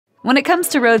When it comes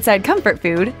to roadside comfort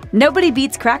food, nobody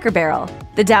beats Cracker Barrel.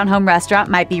 The down-home restaurant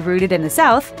might be rooted in the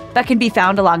South, but can be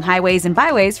found along highways and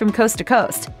byways from coast to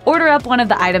coast. Order up one of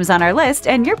the items on our list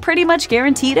and you're pretty much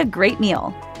guaranteed a great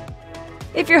meal.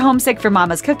 If you're homesick for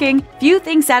mama's cooking, few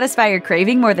things satisfy your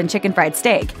craving more than chicken fried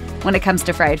steak. When it comes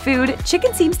to fried food,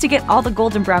 chicken seems to get all the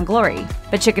golden brown glory.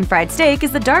 But chicken fried steak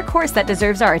is the dark horse that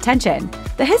deserves our attention.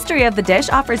 The history of the dish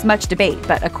offers much debate,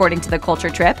 but according to the culture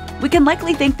trip, we can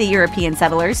likely thank the European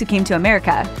settlers who came to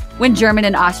America. When German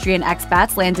and Austrian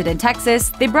expats landed in Texas,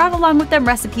 they brought along with them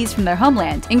recipes from their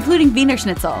homeland, including Wiener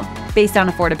Schnitzel. Based on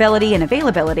affordability and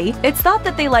availability, it's thought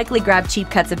that they likely grabbed cheap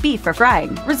cuts of beef for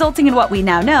frying, resulting in what we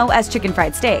now know as chicken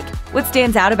fried steak. What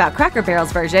stands out about Cracker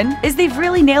Barrel's version is they've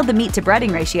really nailed the meat to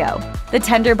breading ratio. The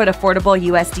tender but affordable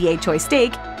USDA choice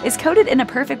steak is coated in a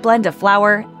perfect blend of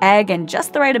flour, egg, and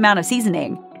just the right amount of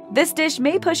seasoning. This dish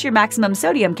may push your maximum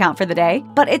sodium count for the day,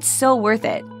 but it's so worth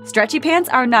it. Stretchy pants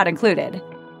are not included.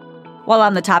 While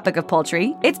on the topic of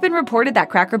poultry, it's been reported that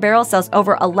Cracker Barrel sells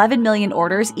over 11 million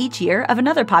orders each year of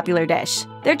another popular dish,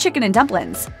 their chicken and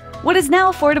dumplings. What is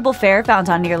now affordable fare found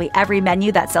on nearly every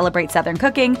menu that celebrates Southern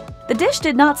cooking, the dish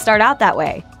did not start out that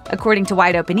way. According to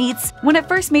Wide Open Eats, when it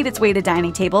first made its way to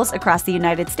dining tables across the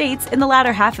United States in the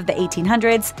latter half of the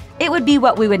 1800s, it would be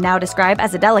what we would now describe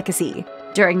as a delicacy.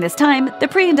 During this time, the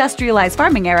pre-industrialized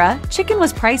farming era, chicken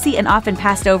was pricey and often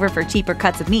passed over for cheaper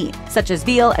cuts of meat, such as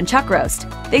veal and chuck roast.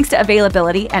 Thanks to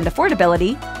availability and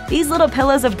affordability, these little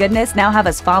pillows of goodness now have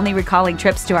us fondly recalling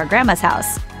trips to our grandma's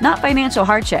house, not financial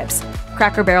hardships.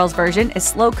 Cracker Barrel's version is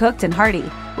slow-cooked and hearty,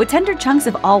 with tender chunks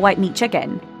of all-white meat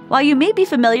chicken. While you may be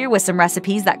familiar with some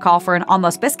recipes that call for an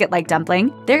almost biscuit-like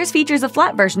dumpling, theirs features a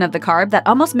flat version of the carb that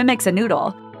almost mimics a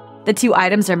noodle. The two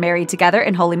items are married together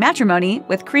in holy matrimony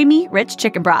with creamy, rich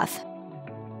chicken broth.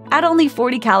 At only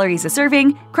 40 calories a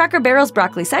serving, Cracker Barrel's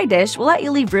broccoli side dish will let you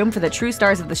leave room for the true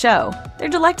stars of the show. They're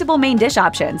delectable main dish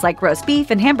options like roast beef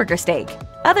and hamburger steak.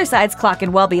 Other sides clock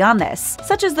in well beyond this,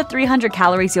 such as the 300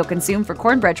 calories you'll consume for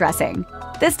cornbread dressing.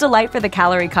 This delight for the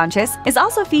calorie-conscious is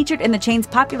also featured in the chain's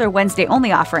popular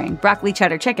Wednesday-only offering, broccoli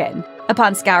cheddar chicken.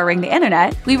 Upon scouring the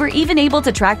internet, we were even able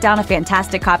to track down a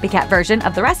fantastic copycat version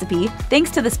of the recipe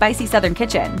thanks to the spicy Southern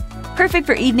kitchen. Perfect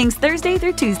for evenings Thursday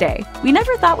through Tuesday. We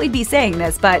never thought we'd be saying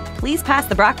this, but please pass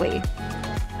the broccoli.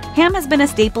 Ham has been a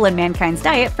staple in mankind's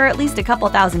diet for at least a couple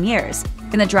thousand years.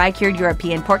 In the dry-cured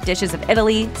European pork dishes of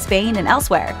Italy, Spain, and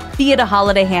elsewhere, be it a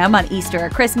holiday ham on Easter or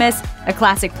Christmas, a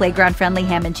classic playground-friendly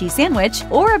ham and cheese sandwich,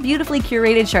 or a beautifully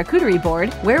curated charcuterie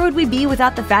board, where would we be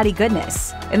without the fatty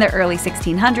goodness? In the early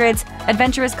 1600s,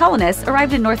 adventurous colonists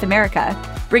arrived in North America,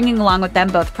 bringing along with them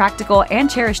both practical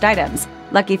and cherished items.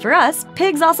 Lucky for us,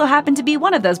 pigs also happen to be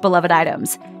one of those beloved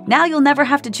items. Now you'll never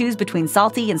have to choose between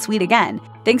salty and sweet again,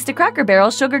 thanks to Cracker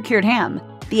Barrel's sugar-cured ham.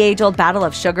 The age-old battle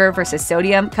of sugar versus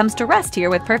sodium comes to rest here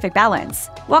with perfect balance.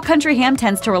 While country ham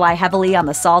tends to rely heavily on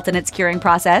the salt in its curing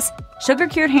process,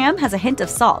 sugar-cured ham has a hint of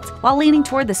salt, while leaning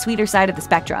toward the sweeter side of the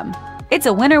spectrum. It's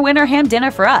a winner-winner ham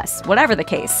dinner for us, whatever the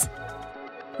case.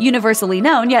 Universally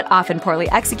known, yet often poorly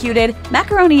executed,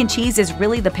 macaroni and cheese is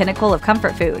really the pinnacle of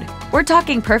comfort food. We're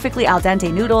talking perfectly al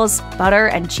dente noodles, butter,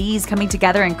 and cheese coming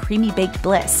together in creamy baked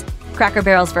bliss. Cracker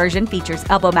Barrel's version features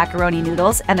elbow macaroni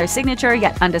noodles and their signature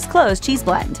yet undisclosed cheese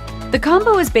blend. The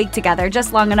combo is baked together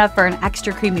just long enough for an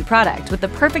extra creamy product with the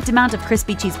perfect amount of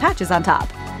crispy cheese patches on top.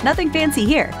 Nothing fancy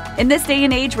here. In this day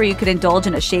and age where you could indulge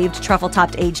in a shaved,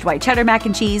 truffle-topped aged white cheddar mac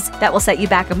and cheese that will set you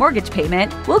back a mortgage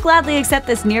payment, we'll gladly accept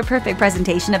this near-perfect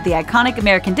presentation of the iconic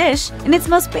American dish in its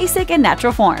most basic and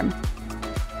natural form.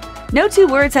 No two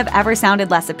words have ever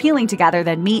sounded less appealing together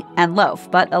than meat and loaf,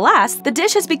 but alas, the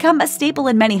dish has become a staple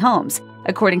in many homes.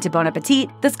 According to Bon Appetit,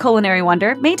 this culinary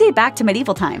wonder may date back to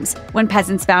medieval times, when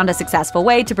peasants found a successful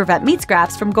way to prevent meat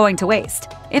scraps from going to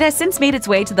waste. It has since made its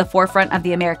way to the forefront of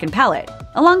the American palate,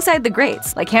 alongside the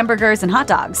greats like hamburgers and hot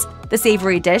dogs. The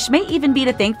savory dish may even be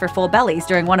to thank for full bellies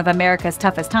during one of America's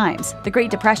toughest times, the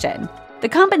Great Depression. The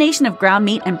combination of ground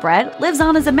meat and bread lives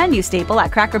on as a menu staple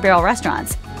at Cracker Barrel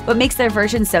restaurants. What makes their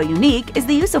version so unique is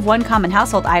the use of one common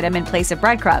household item in place of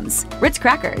breadcrumbs: Ritz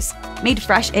crackers. Made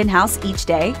fresh in-house each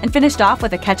day and finished off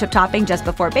with a ketchup topping just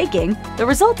before baking, the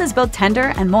result is both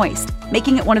tender and moist,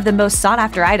 making it one of the most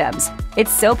sought-after items.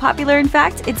 It's so popular, in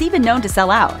fact, it's even known to sell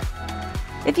out.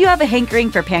 If you have a hankering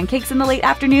for pancakes in the late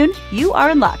afternoon, you are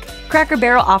in luck. Cracker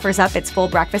Barrel offers up its full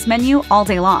breakfast menu all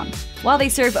day long. While they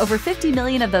serve over 50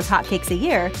 million of those hotcakes a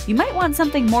year, you might want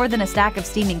something more than a stack of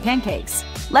steaming pancakes.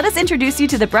 Let us introduce you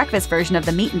to the breakfast version of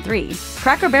the Meat in 3,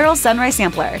 Cracker Barrel's Sunrise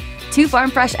Sampler. 2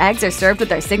 farm-fresh eggs are served with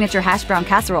their signature Hashbrown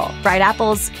Casserole, fried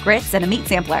apples, grits, and a meat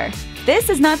sampler. This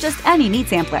is not just any meat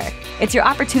sampler. It's your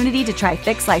opportunity to try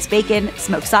thick sliced bacon,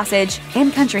 smoked sausage,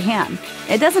 and country ham.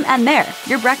 It doesn't end there.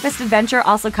 Your breakfast adventure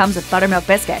also comes with buttermilk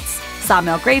biscuits,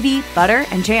 sawmill gravy, butter,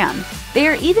 and jam. They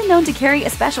are even known to carry a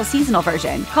special seasonal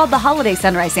version called the Holiday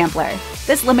Sunrise Sampler.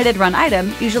 This limited run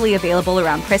item, usually available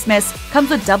around Christmas, comes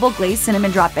with double glazed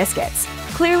cinnamon drop biscuits.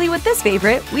 Clearly with this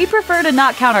favorite, we prefer to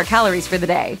not count our calories for the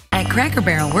day. At Cracker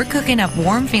Barrel, we're cooking up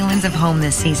warm feelings of home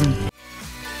this season.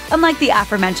 Unlike the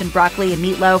aforementioned broccoli and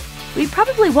meatloaf, we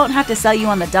probably won't have to sell you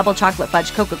on the double chocolate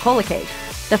fudge Coca-Cola cake.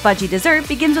 The fudgy dessert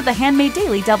begins with a handmade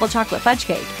daily double chocolate fudge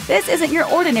cake. This isn't your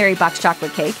ordinary box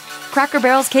chocolate cake. Cracker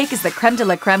Barrel's cake is the creme de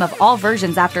la creme of all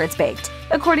versions after it's baked.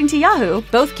 According to Yahoo,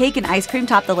 both cake and ice cream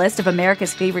top the list of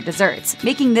America's favorite desserts,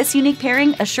 making this unique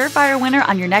pairing a surefire winner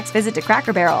on your next visit to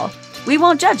Cracker Barrel. We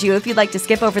won't judge you if you'd like to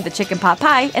skip over the chicken pot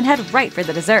pie and head right for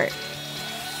the dessert.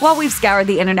 While we've scoured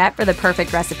the internet for the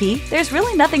perfect recipe, there's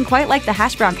really nothing quite like the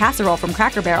Hashbrown Casserole from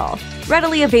Cracker Barrel.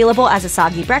 Readily available as a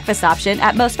soggy breakfast option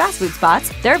at most fast food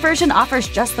spots, their version offers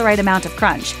just the right amount of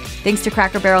crunch. Thanks to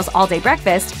Cracker Barrel's all-day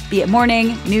breakfast, be it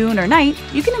morning, noon, or night,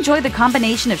 you can enjoy the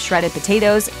combination of shredded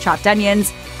potatoes, chopped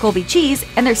onions, Colby cheese,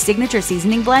 and their signature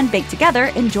seasoning blend baked together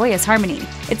in joyous harmony.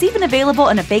 It's even available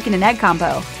in a bacon and egg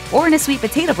combo, or in a sweet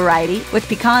potato variety with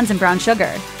pecans and brown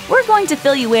sugar. We're going to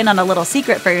fill you in on a little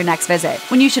secret for your next visit,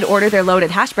 when you should order their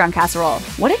loaded Hashbrown Casserole.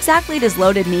 What exactly does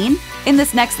loaded mean? In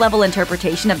this next-level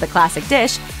interpretation of the classic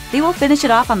dish, they will finish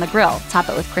it off on the grill, top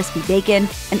it with crispy bacon,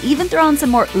 and even throw in some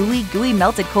more ooey gooey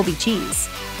melted Colby cheese.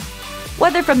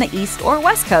 Whether from the East or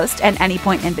West Coast and any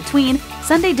point in between,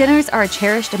 Sunday dinners are a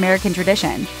cherished American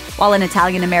tradition. While in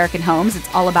Italian-American homes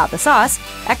it's all about the sauce,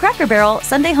 at Cracker Barrel,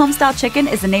 Sunday Homestyle chicken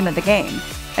is the name of the game.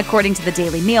 According to the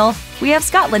Daily Meal, we have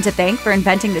Scotland to thank for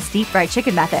inventing this deep-fried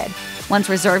chicken method. Once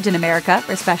reserved in America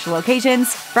for special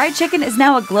occasions, fried chicken is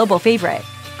now a global favorite.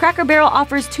 Cracker Barrel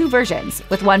offers two versions,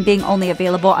 with one being only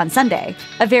available on Sunday.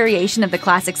 A variation of the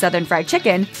classic Southern fried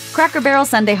chicken, Cracker Barrel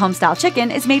Sunday Homestyle chicken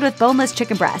is made with boneless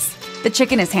chicken breasts. The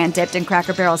chicken is hand-dipped in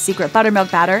Cracker Barrel's secret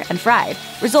buttermilk batter and fried,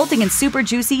 resulting in super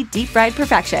juicy, deep-fried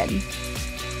perfection.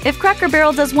 If Cracker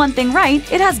Barrel does one thing right,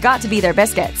 it has got to be their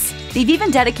biscuits. They've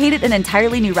even dedicated an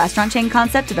entirely new restaurant chain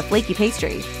concept to the flaky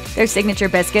pastry. Their signature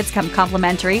biscuits come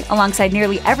complimentary alongside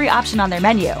nearly every option on their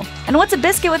menu. And what's a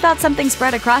biscuit without something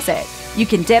spread across it? You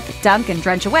can dip, dunk, and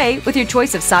drench away with your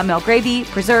choice of sawmill gravy,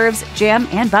 preserves, jam,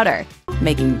 and butter.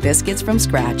 Making biscuits from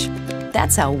scratch.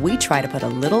 That's how we try to put a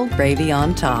little gravy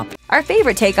on top. Our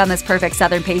favorite take on this perfect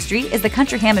Southern pastry is the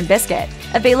country ham and biscuit.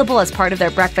 Available as part of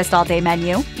their breakfast all-day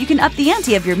menu, you can up the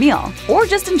ante of your meal, or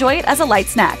just enjoy it as a light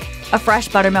snack. A fresh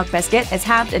buttermilk biscuit is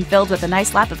halved and filled with a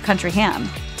nice lap of country ham.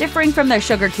 Differing from their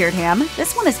sugar-cured ham,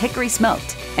 this one is hickory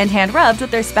smoked and hand-rubbed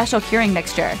with their special curing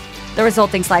mixture. The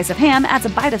resulting slice of ham adds a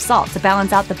bite of salt to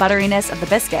balance out the butteriness of the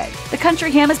biscuit. The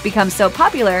country ham has become so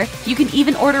popular, you can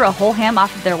even order a whole ham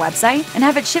off of their website and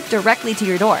have it shipped directly to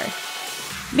your door.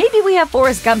 Maybe we have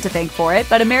Forrest Gump to thank for it,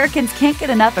 but Americans can't get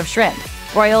enough of shrimp.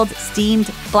 Broiled,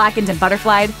 steamed, blackened, and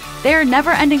butterflied, they are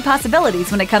never-ending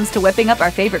possibilities when it comes to whipping up our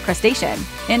favorite crustacean.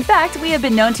 In fact, we have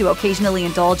been known to occasionally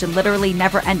indulge in literally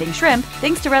never-ending shrimp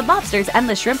thanks to Red Lobster's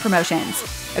endless shrimp promotions.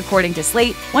 According to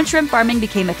Slate, once shrimp farming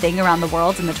became a thing around the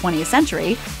world in the 20th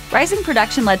century, rising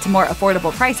production led to more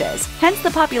affordable prices, hence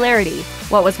the popularity.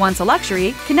 What was once a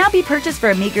luxury can now be purchased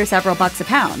for a meager several bucks a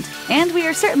pound. And we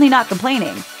are certainly not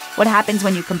complaining. What happens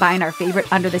when you combine our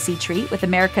favorite under-the-sea treat with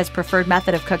America's preferred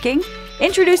method of cooking?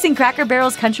 Introducing Cracker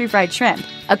Barrel's Country Fried Shrimp.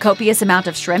 A copious amount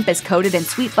of shrimp is coated in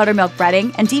sweet buttermilk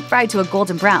breading and deep-fried to a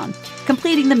golden brown.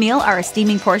 Completing the meal are a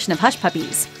steaming portion of hush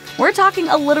puppies. We're talking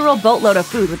a literal boatload of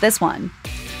food with this one.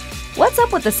 What's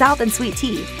up with the South and sweet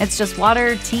tea? It's just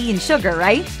water, tea, and sugar,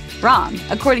 right? Wrong.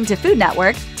 According to Food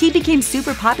Network, tea became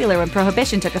super popular when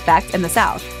Prohibition took effect in the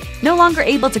South. No longer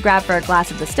able to grab for a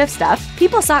glass of the stiff stuff,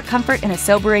 people sought comfort in a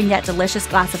sobering yet delicious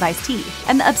glass of iced tea,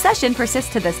 and the obsession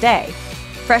persists to this day.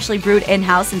 Freshly brewed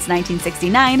in-house since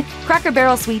 1969, Cracker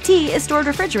Barrel sweet tea is stored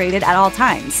refrigerated at all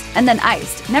times, and then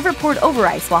iced, never poured over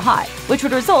ice while hot, which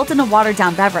would result in a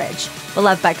watered-down beverage.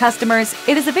 Beloved by customers,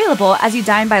 it is available as you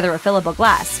dine by the refillable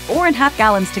glass, or in half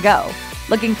gallons to go.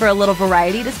 Looking for a little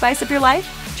variety to spice up your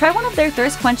life? Try one of their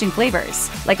thirst-quenching flavors,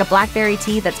 like a blackberry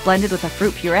tea that's blended with a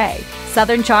fruit puree.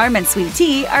 Southern charm and sweet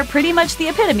tea are pretty much the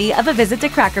epitome of a visit to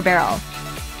Cracker Barrel.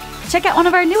 Check out one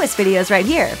of our newest videos right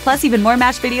here, plus even more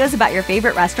match videos about your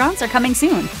favorite restaurants are coming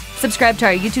soon. Subscribe to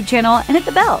our YouTube channel and hit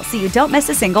the bell so you don't miss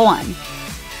a single one.